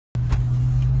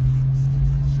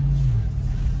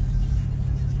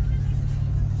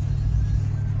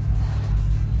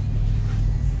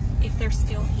they're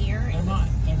still here. They're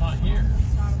not here.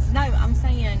 No, I'm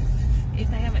saying if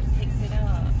they haven't picked it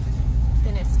up,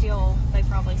 then it's still, they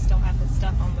probably still have the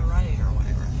stuff on the road or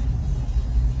whatever.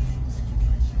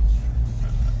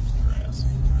 Grass.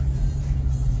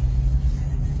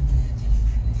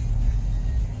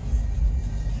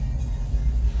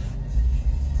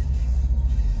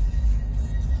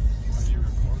 Are you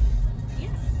recording?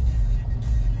 Yes.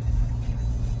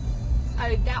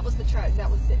 Oh, that was the truck that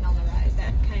was sitting on the road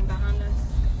that came behind us.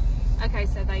 Okay,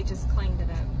 so they just cleaned it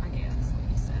up, I guess,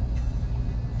 what you said.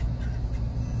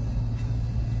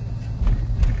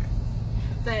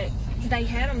 But they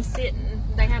had them sitting.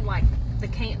 They had like the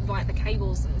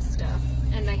cables and stuff,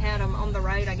 and they had them on the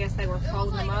road. I guess they were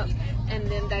folding them up, and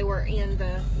then they were in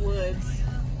the woods.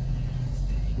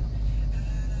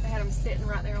 They had them sitting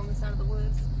right there on the side of the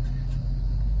woods.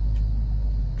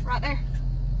 Right there.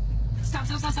 Stop,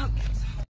 stop, stop, stop.